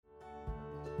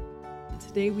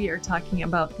Today we are talking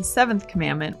about the seventh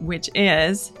commandment, which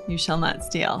is, you shall not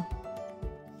steal.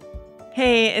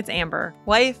 Hey, it's Amber,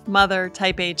 wife, mother,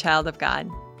 type A child of God.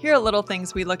 Here are little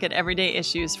things we look at everyday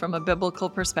issues from a biblical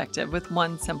perspective with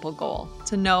one simple goal,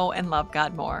 to know and love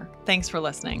God more. Thanks for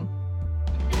listening.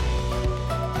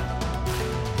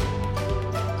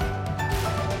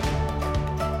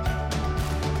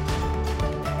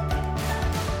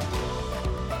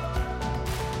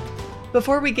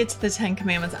 Before we get to the 10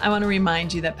 Commandments, I want to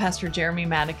remind you that Pastor Jeremy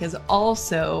Maddock is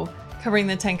also covering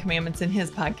the 10 Commandments in his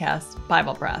podcast,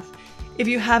 Bible Breath. If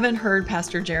you haven't heard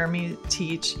Pastor Jeremy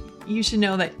teach, you should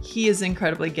know that he is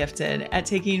incredibly gifted at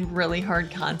taking really hard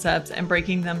concepts and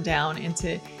breaking them down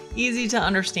into easy to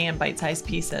understand bite-sized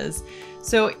pieces.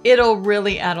 So it'll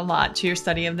really add a lot to your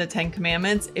study of the 10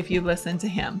 Commandments if you listen to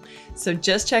him. So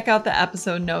just check out the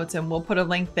episode notes and we'll put a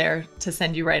link there to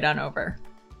send you right on over.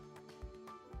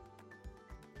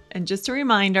 And just a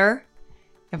reminder,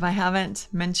 if I haven't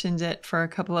mentioned it for a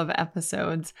couple of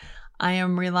episodes, I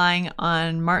am relying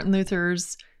on Martin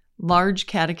Luther's Large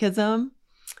Catechism.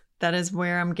 That is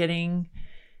where I'm getting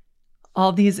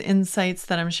all these insights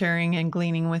that I'm sharing and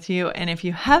gleaning with you. And if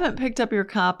you haven't picked up your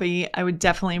copy, I would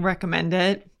definitely recommend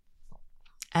it.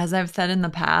 As I've said in the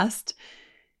past,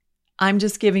 I'm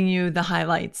just giving you the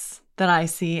highlights that I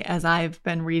see as I've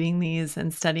been reading these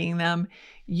and studying them.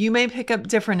 You may pick up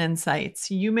different insights.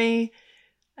 You may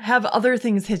have other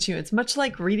things hit you. It's much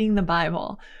like reading the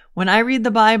Bible. When I read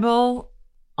the Bible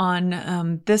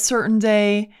on this certain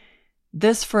day,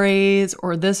 this phrase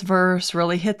or this verse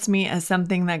really hits me as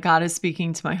something that God is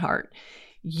speaking to my heart.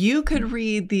 You could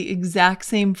read the exact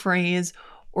same phrase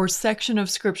or section of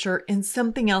scripture and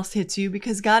something else hits you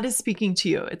because God is speaking to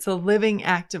you. It's a living,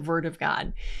 active word of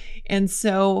God. And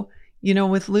so,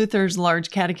 with Luther's Large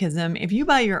Catechism, if you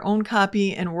buy your own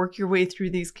copy and work your way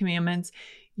through these commandments,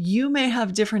 you may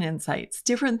have different insights.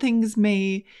 Different things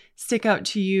may stick out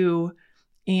to you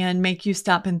and make you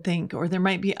stop and think, or there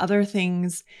might be other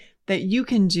things that you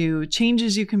can do,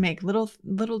 changes you can make, little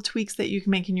tweaks that you can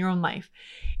make in your own life.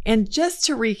 And just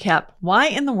to recap, why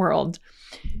in the world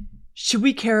should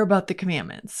we care about the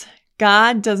commandments?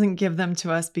 God doesn't give them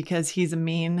to us because he's a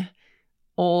mean,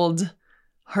 old,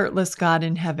 heartless God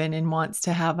in heaven and wants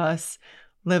to have us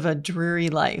live a dreary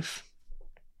life.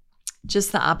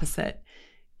 Just the opposite.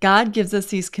 God gives us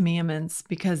these commandments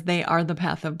because they are the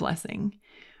path of blessing.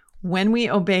 When we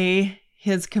obey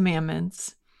his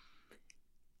commandments,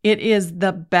 it is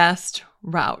the best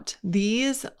route.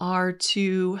 These are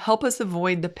to help us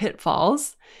avoid the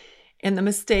pitfalls and the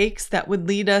mistakes that would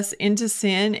lead us into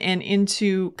sin and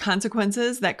into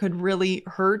consequences that could really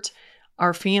hurt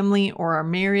our family or our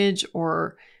marriage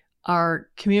or our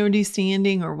community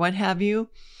standing or what have you.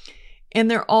 And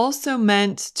they're also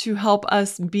meant to help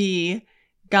us be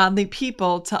godly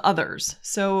people to others.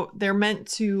 So they're meant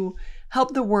to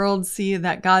help the world see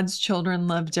that God's children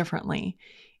live differently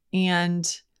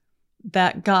and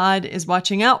that God is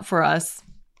watching out for us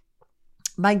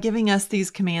by giving us these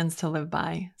commands to live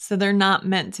by. So they're not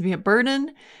meant to be a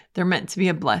burden. They're meant to be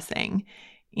a blessing.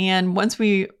 And once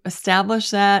we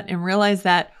establish that and realize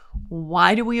that,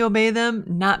 why do we obey them?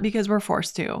 Not because we're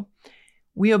forced to.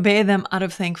 We obey them out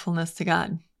of thankfulness to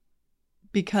God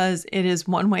because it is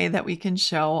one way that we can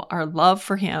show our love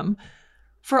for him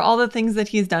for all the things that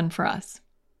he's done for us.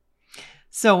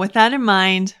 So with that in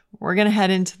mind, we're going to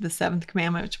head into the seventh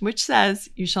commandment, which says,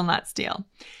 you shall not steal.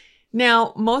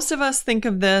 Now, most of us think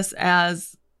of this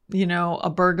as, a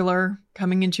burglar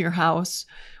coming into your house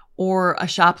or a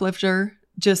shoplifter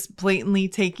just blatantly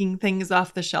taking things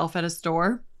off the shelf at a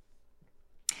store.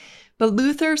 But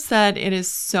Luther said it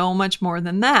is so much more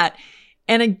than that.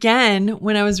 And again,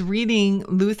 when I was reading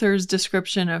Luther's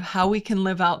description of how we can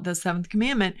live out the seventh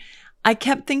commandment, I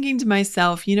kept thinking to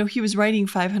myself, he was writing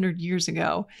 500 years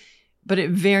ago, but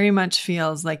it very much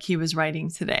feels like he was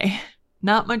writing today.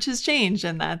 Not much has changed,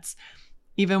 and that's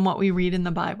even what we read in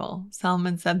the Bible.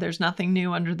 Solomon said there's nothing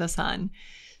new under the sun.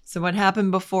 So what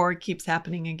happened before keeps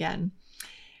happening again.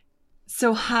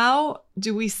 So how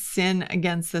do we sin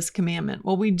against this commandment?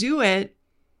 Well, we do it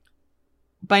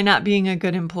by not being a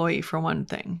good employee, for one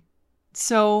thing.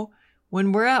 So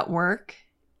when we're at work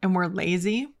and we're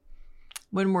lazy,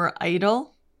 when we're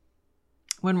idle,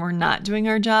 when we're not doing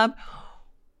our job,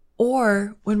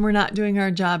 or when we're not doing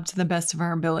our job to the best of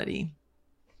our ability,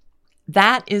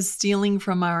 that is stealing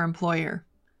from our employer.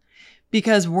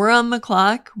 Because we're on the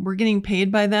clock, we're getting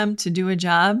paid by them to do a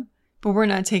job, but we're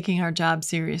not taking our job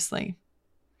seriously.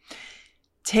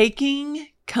 Taking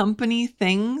company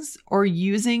things or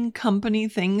using company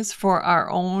things for our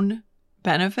own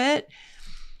benefit.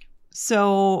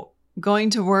 So going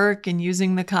to work and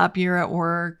using the copier at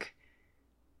work,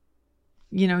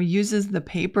 uses the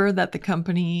paper that the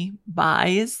company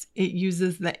buys. It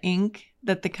uses the ink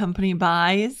that the company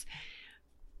buys.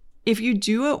 If you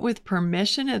do it with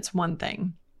permission, it's one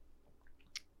thing.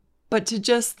 But to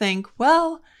just think,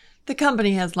 well, the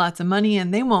company has lots of money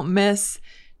and they won't miss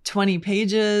 20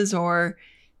 pages or,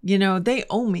 they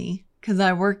owe me because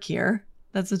I work here.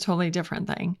 That's a totally different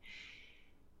thing.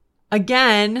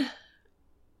 Again,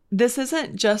 this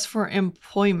isn't just for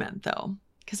employment though,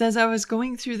 because as I was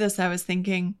going through this, I was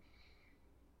thinking,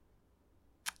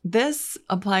 this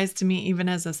applies to me even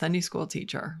as a Sunday school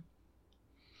teacher.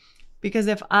 Because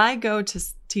if I go to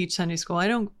teach Sunday school, I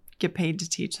don't get paid to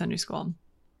teach Sunday school.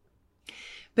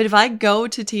 But if I go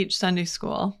to teach Sunday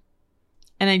school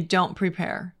and I don't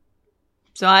prepare,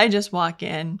 so I just walk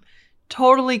in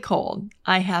totally cold.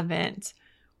 I haven't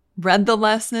read the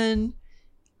lesson.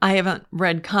 I haven't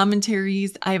read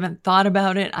commentaries. I haven't thought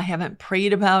about it. I haven't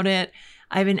prayed about it.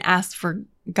 I haven't asked for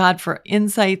God for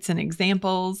insights and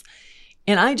examples.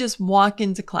 And I just walk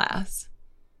into class.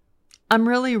 I'm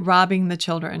really robbing the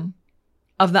children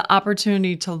of the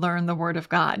opportunity to learn the Word of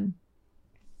God.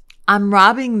 I'm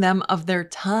robbing them of their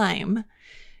time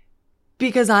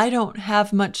because I don't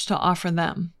have much to offer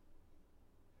them.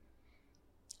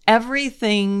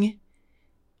 Everything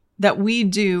that we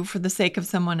do for the sake of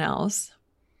someone else,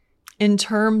 in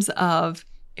terms of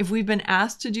if we've been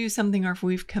asked to do something or if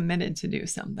we've committed to do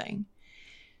something,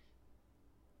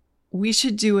 we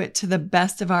should do it to the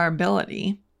best of our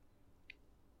ability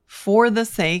for the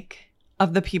sake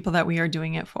of the people that we are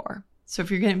doing it for. So if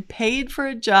you're getting paid for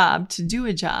a job to do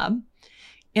a job,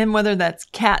 and whether that's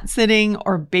cat sitting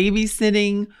or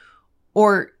babysitting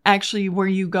or actually where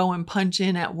you go and punch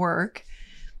in at work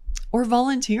or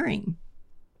volunteering,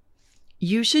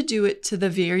 you should do it to the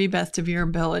very best of your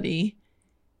ability,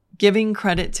 giving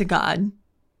credit to God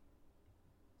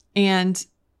and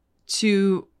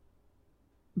to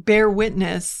bear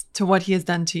witness to what He has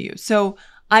done to you. So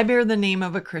I bear the name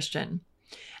of a Christian.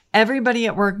 Everybody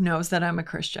at work knows that I'm a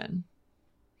Christian.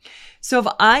 So if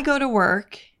I go to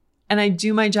work and I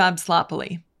do my job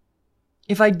sloppily,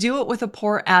 if I do it with a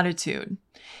poor attitude,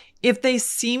 if they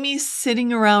see me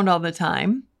sitting around all the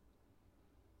time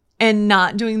and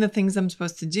not doing the things I'm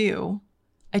supposed to do,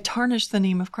 I tarnish the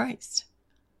name of Christ.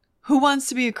 Who wants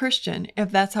to be a Christian if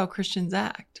that's how Christians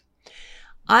act?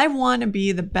 I want to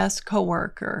be the best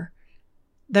coworker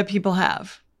that people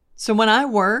have. So when I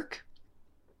work,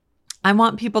 I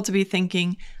want people to be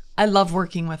thinking, I love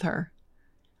working with her.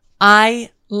 I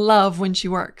love when she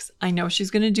works. I know she's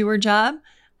going to do her job.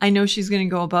 I know she's going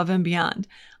to go above and beyond.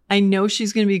 I know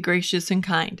she's going to be gracious and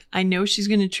kind. I know she's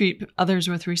going to treat others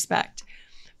with respect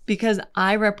because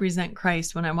I represent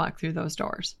Christ when I walk through those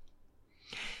doors.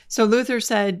 So Luther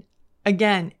said,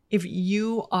 again, if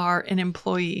you are an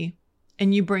employee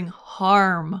and you bring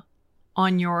harm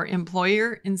on your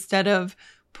employer instead of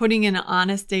putting in an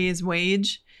honest day's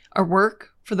wage or work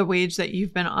for the wage that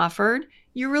you've been offered,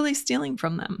 you're really stealing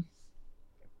from them.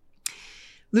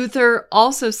 Luther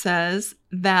also says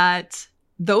that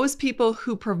those people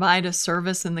who provide a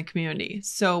service in the community,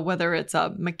 so whether it's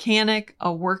a mechanic,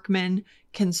 a workman,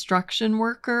 construction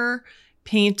worker,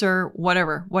 painter,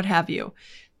 whatever, what have you,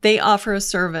 they offer a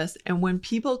service. And when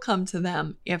people come to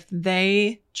them, if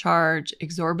they charge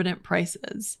exorbitant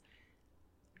prices,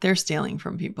 they're stealing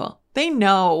from people. They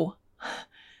know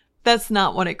that's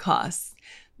not what it costs.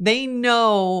 They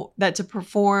know that to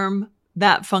perform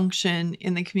that function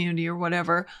in the community or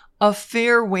whatever, a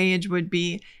fair wage would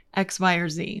be X, Y, or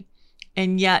Z.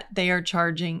 And yet they are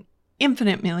charging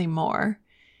infinitely more.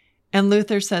 And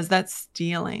Luther says that's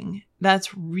stealing.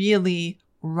 That's really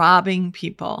robbing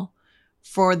people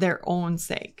for their own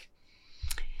sake.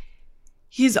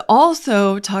 He's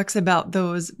also talks about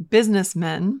those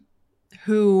businessmen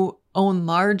who own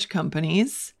large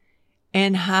companies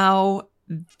and how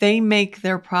they make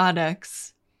their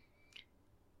products,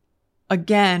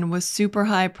 again, with super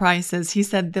high prices. He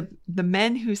said the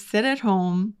men who sit at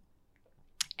home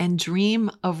and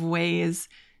dream of ways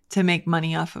to make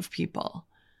money off of people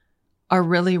are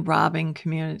really robbing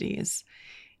communities.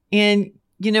 And,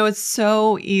 it's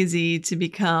so easy to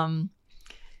become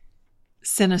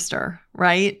sinister,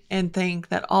 right? And think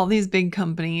that all these big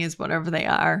companies, whatever they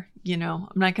are, I'm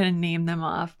not going to name them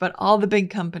off, but all the big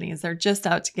companies, they're just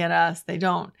out to get us.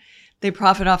 They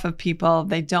profit off of people.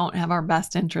 They don't have our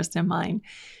best interest in mind.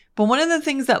 But one of the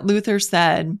things that Luther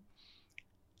said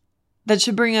that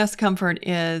should bring us comfort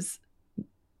is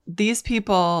these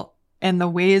people and the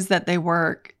ways that they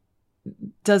work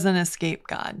doesn't escape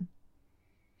God.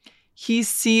 He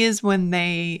sees when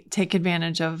they take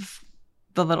advantage of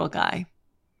the little guy,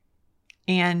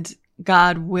 and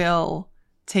God will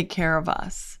take care of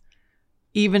us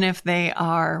even if they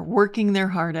are working their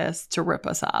hardest to rip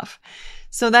us off.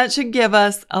 So that should give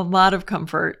us a lot of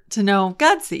comfort to know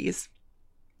God sees.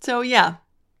 So yeah,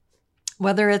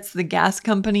 whether it's the gas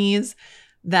companies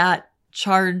that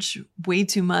charge way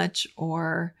too much,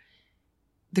 or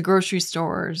the grocery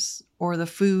stores, or the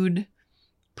food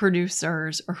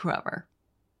producers, or whoever,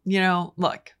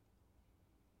 look,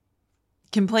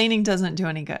 complaining doesn't do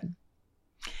any good.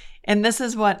 And this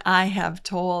is what I have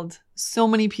told so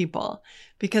many people,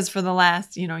 because for the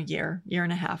last, year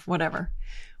and a half, whatever,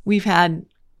 we've had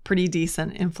pretty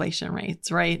decent inflation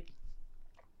rates, right?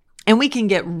 And we can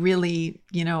get really,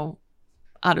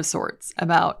 out of sorts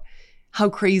about how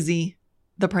crazy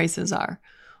the prices are.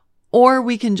 Or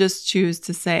we can just choose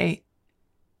to say,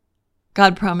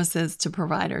 God promises to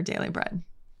provide our daily bread.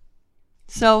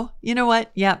 So, you know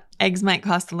what? Yeah, eggs might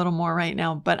cost a little more right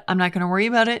now, but I'm not going to worry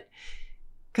about it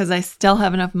because I still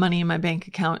have enough money in my bank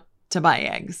account to buy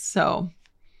eggs. So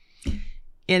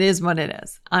it is what it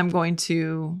is. I'm going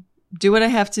to do what I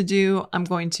have to do. I'm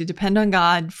going to depend on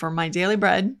God for my daily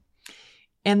bread.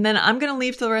 And then I'm going to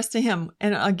leave the rest to him.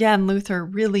 And again, Luther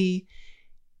really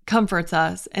comforts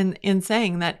us in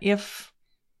saying that if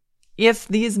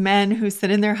these men who sit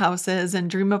in their houses and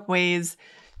dream up ways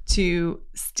to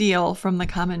steal from the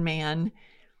common man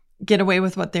get away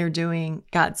with what they're doing,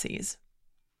 God sees.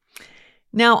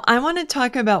 Now, I want to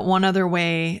talk about one other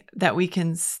way that we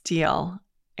can steal.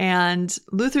 And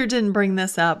Luther didn't bring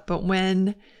this up, but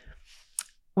when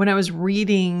I was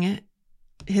reading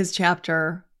his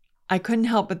chapter, I couldn't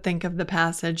help but think of the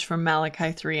passage from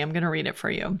Malachi 3. I'm going to read it for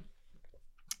you.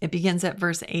 It begins at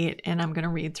verse 8, and I'm going to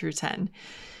read through 10.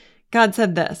 God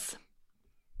said this,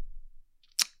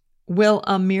 "Will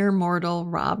a mere mortal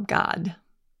rob God?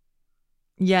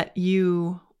 Yet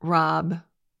you rob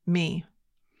me."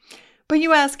 But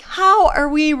you ask, how are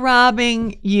we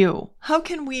robbing you? How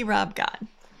can we rob God?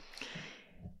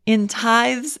 In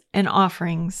tithes and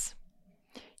offerings,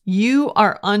 you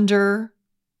are under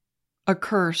a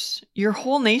curse, your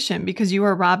whole nation, because you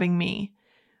are robbing me.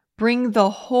 Bring the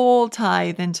whole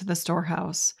tithe into the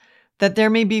storehouse, that there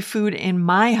may be food in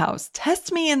my house.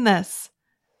 Test me in this,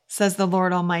 says the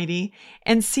Lord Almighty,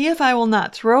 and see if I will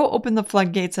not throw open the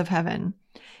floodgates of heaven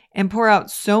and pour out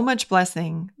so much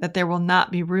blessing that there will not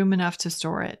be room enough to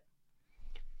store it.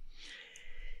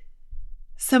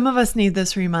 Some of us need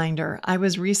this reminder. I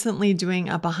was recently doing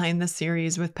a behind the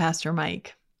series with Pastor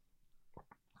Mike,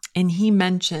 and he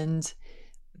mentioned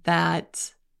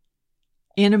that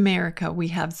in America we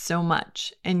have so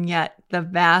much, and yet the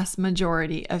vast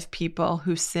majority of people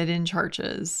who sit in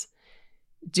churches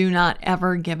do not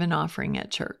ever give an offering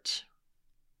at church.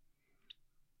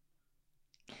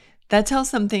 That tells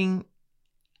something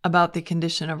about the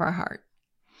condition of our heart.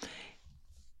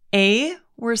 A,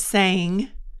 we're saying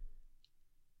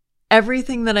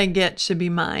everything that I get should be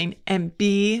mine. And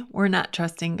B, we're not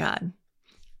trusting God.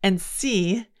 And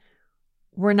C,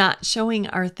 we're not showing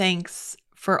our thanks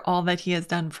for all that he has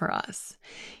done for us.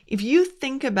 If you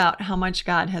think about how much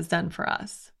God has done for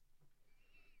us,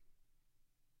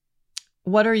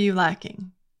 what are you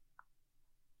lacking?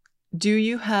 Do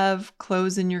you have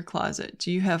clothes in your closet?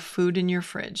 Do you have food in your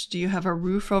fridge? Do you have a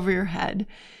roof over your head?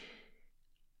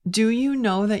 Do you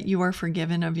know that you are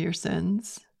forgiven of your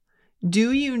sins?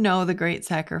 Do you know the great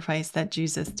sacrifice that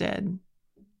Jesus did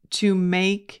to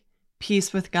make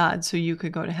peace with God so you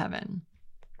could go to heaven?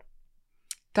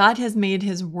 God has made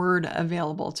his word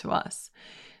available to us.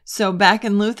 So back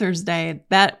in Luther's day,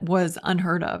 that was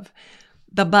unheard of.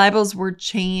 The Bibles were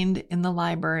chained in the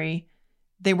library.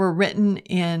 They were written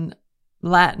in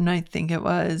Latin, I think it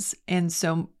was. And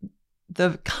so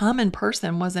the common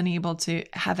person wasn't able to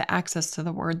have access to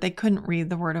the word. They couldn't read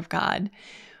the word of God.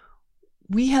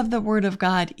 We have the word of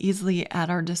God easily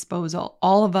at our disposal.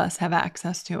 All of us have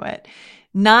access to it.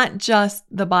 Not just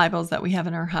the Bibles that we have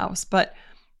in our house, but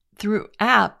through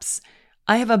apps.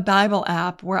 I have a Bible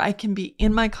app where I can be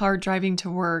in my car driving to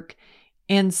work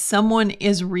and someone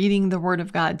is reading the word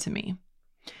of God to me.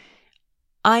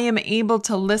 I am able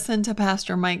to listen to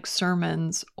Pastor Mike's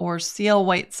sermons or C.L.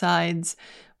 Whiteside's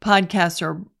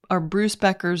podcast or Bruce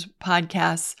Becker's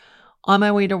podcasts on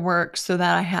my way to work so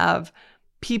that I have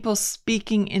people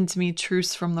speaking into me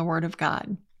truths from the Word of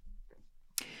God.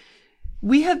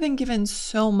 We have been given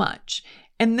so much,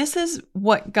 and this is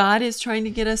what God is trying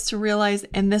to get us to realize,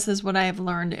 and this is what I have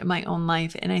learned in my own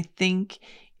life, and I think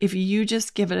if you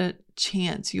just give it a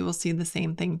chance, you will see the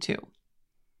same thing too.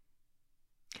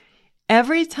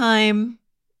 Every time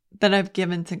that I've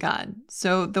given to God,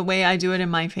 so the way I do it in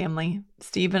my family,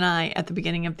 Steve and I, at the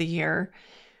beginning of the year,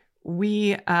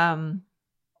 we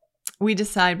we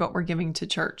decide what we're giving to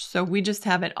church. So we just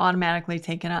have it automatically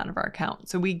taken out of our account.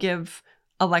 So we give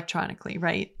electronically,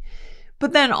 right?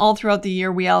 But then all throughout the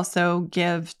year, we also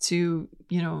give to,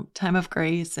 Time of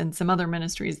Grace and some other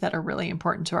ministries that are really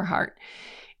important to our heart.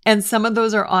 And some of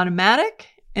those are automatic,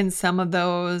 and some of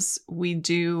those we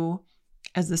do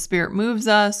as the Spirit moves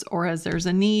us, or as there's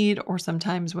a need, or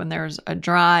sometimes when there's a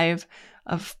drive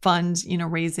of funds,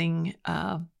 raising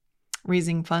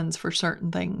funds for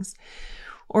certain things,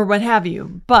 or what have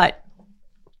you. But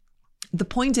the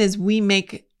point is, we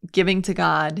make giving to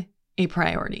God a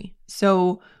priority.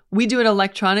 So we do it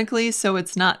electronically, so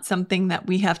it's not something that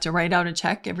we have to write out a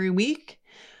check every week.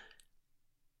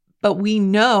 But we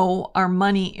know our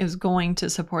money is going to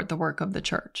support the work of the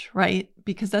church, right?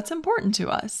 Because that's important to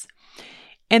us.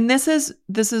 And this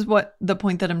is what the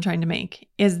point that I'm trying to make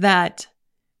is that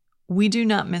we do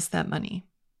not miss that money.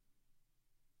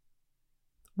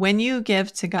 When you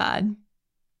give to God,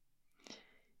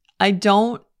 I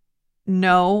don't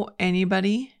know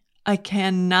anybody. I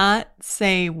cannot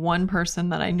say one person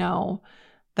that I know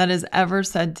that has ever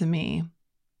said to me,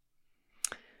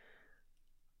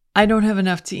 I don't have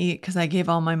enough to eat because I gave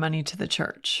all my money to the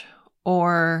church.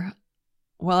 Or,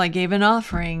 well, I gave an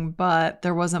offering, but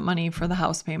there wasn't money for the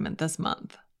house payment this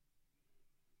month.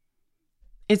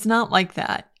 It's not like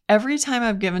that. Every time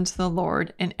I've given to the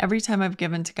Lord and every time I've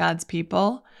given to God's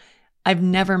people, I've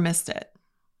never missed it.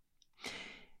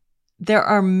 There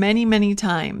are many, many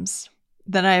times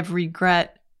that I have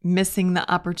regret missing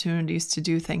the opportunities to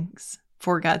do things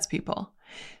for God's people.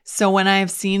 So when I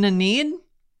have seen a need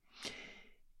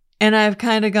and I've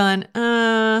kind of gone,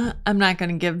 I'm not going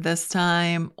to give this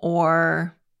time,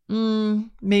 or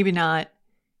maybe not,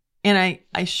 and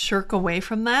I shirk away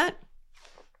from that,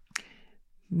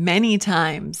 many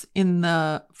times in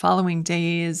the following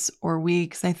days or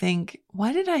weeks, I think,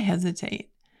 why did I hesitate?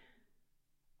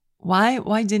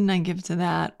 Why didn't I give to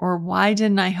that? Or why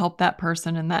didn't I help that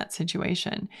person in that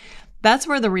situation? That's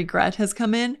where the regret has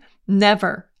come in.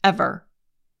 Never, ever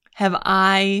have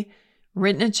I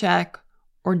written a check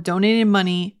or donated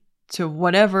money to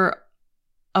whatever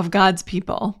of God's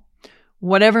people,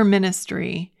 whatever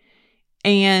ministry,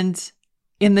 and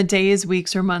in the days,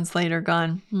 weeks, or months later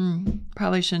gone,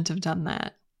 probably shouldn't have done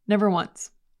that. Never once.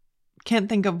 Can't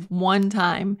think of one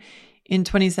time in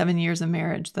 27 years of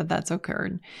marriage that that's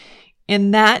occurred.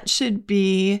 And that should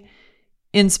be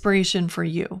inspiration for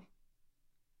you.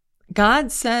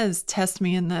 God says, test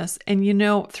me in this. And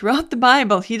throughout the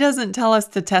Bible, he doesn't tell us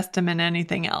to test him in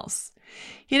anything else.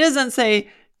 He doesn't say,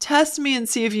 test me and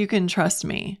see if you can trust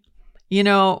me.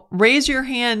 Raise your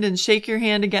hand and shake your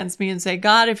hand against me and say,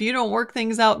 God, if you don't work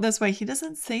things out this way. He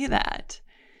doesn't say that.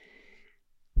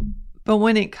 But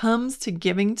when it comes to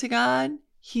giving to God,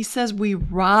 he says we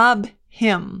rob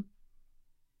him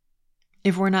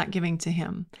if we're not giving to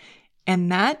him. And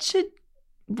that should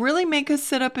really make us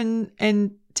sit up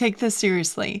and take this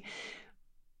seriously.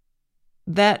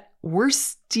 That we're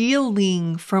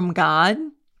stealing from God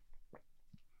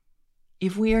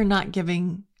if we are not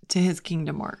giving to his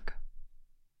kingdom work.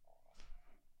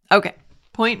 Okay,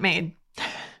 point made.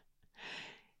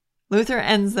 Luther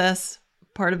ends this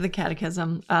part of the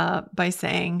catechism by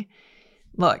saying,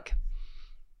 look,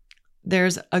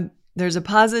 there's a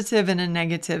positive and a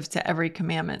negative to every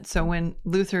commandment. So when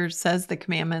Luther says the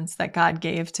commandments that God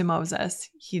gave to Moses,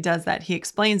 he does that. He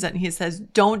explains it and he says,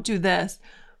 don't do this.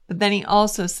 But then he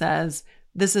also says,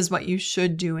 this is what you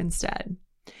should do instead.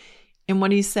 And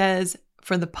what he says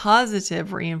for the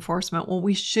positive reinforcement, what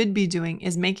we should be doing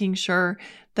is making sure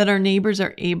that our neighbors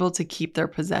are able to keep their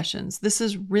possessions. This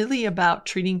is really about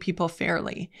treating people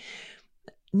fairly,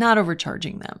 not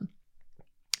overcharging them.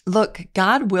 Look,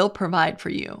 God will provide for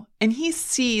you. And he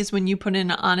sees when you put in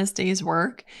an honest day's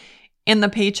work and the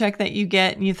paycheck that you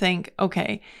get and you think,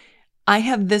 okay, I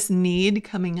have this need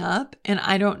coming up and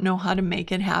I don't know how to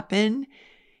make it happen.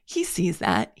 He sees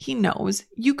that. He knows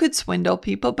you could swindle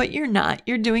people, but you're not.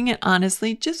 You're doing it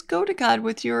honestly. Just go to God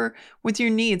with your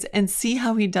needs and see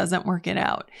how he doesn't work it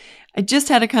out. I just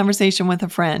had a conversation with a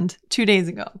friend 2 days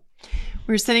ago.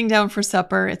 We were sitting down for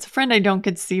supper. It's a friend I don't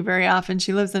get to see very often.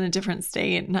 She lives in a different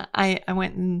state. And I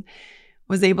went and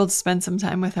was able to spend some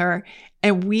time with her.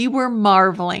 And we were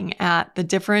marveling at the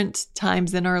different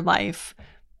times in our life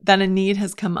that a need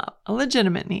has come up, a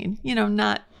legitimate need,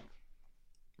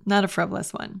 not a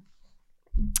frivolous one.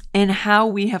 And how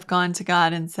we have gone to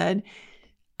God and said,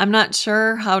 I'm not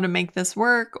sure how to make this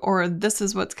work, or this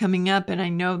is what's coming up. And I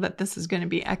know that this is going to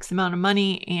be X amount of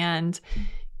money. And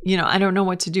I don't know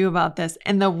what to do about this.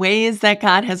 And the ways that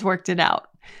God has worked it out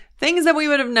things that we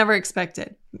would have never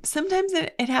expected. Sometimes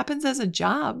it happens as a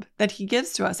job that he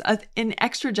gives to us, an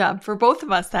extra job for both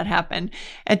of us that happened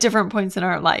at different points in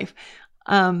our life.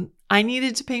 I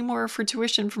needed to pay more for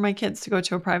tuition for my kids to go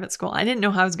to a private school. I didn't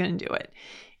know how I was going to do it.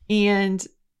 And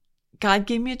God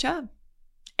gave me a job.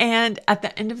 And at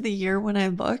the end of the year, when I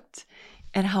looked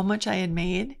at how much I had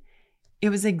made, it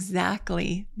was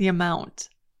exactly the amount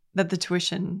that the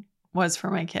tuition was for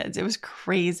my kids. It was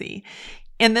crazy.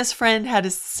 And this friend had a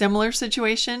similar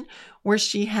situation where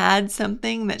she had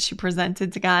something that she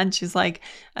presented to God. And she's like,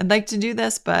 I'd like to do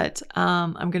this, but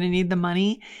I'm going to need the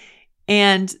money.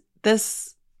 And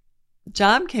this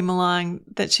job came along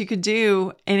that she could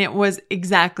do, and it was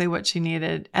exactly what she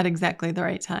needed at exactly the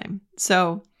right time.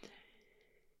 So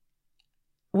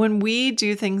when we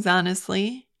do things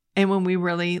honestly, and when we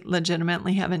really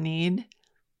legitimately have a need,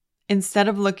 instead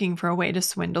of looking for a way to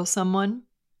swindle someone,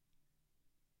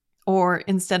 or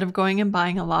instead of going and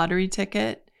buying a lottery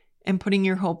ticket and putting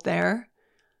your hope there,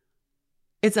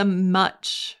 it's a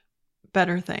much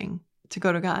better thing to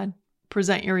go to God,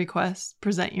 present your request,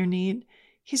 present your need.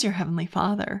 He's your Heavenly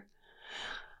Father.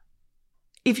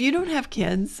 If you don't have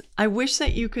kids, I wish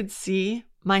that you could see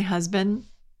my husband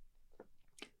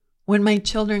when my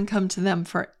children come to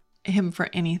him for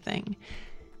anything.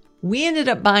 We ended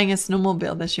up buying a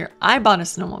snowmobile this year. I bought a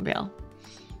snowmobile.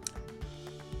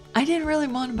 I didn't really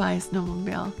want to buy a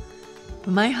snowmobile,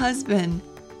 but my husband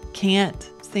can't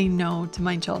say no to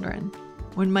my children.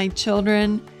 When my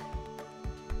children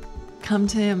come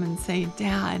to him and say,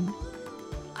 Dad,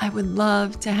 I would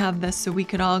love to have this so we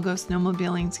could all go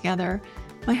snowmobiling together,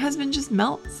 my husband just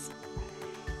melts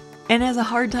and has a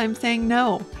hard time saying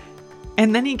no.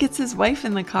 And then he gets his wife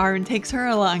in the car and takes her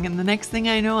along. And the next thing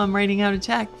I know, I'm writing out a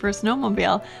check for a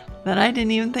snowmobile that I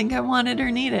didn't even think I wanted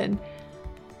or needed.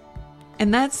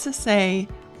 And that's to say,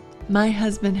 my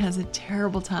husband has a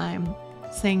terrible time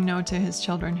saying no to his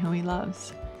children who he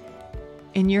loves.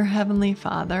 And your Heavenly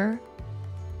Father,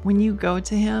 when you go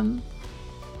to him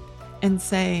and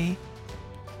say,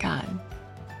 God,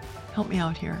 help me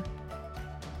out here,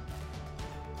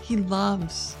 he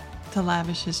loves to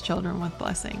lavish his children with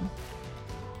blessing.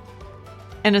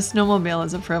 And a snowmobile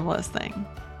is a frivolous thing.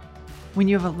 When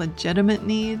you have a legitimate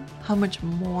need, how much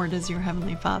more does your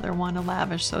Heavenly Father want to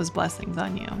lavish those blessings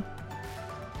on you?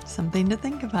 Something to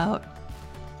think about.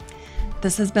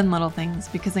 This has been Little Things,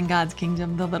 because in God's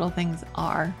kingdom, the little things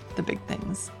are the big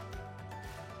things.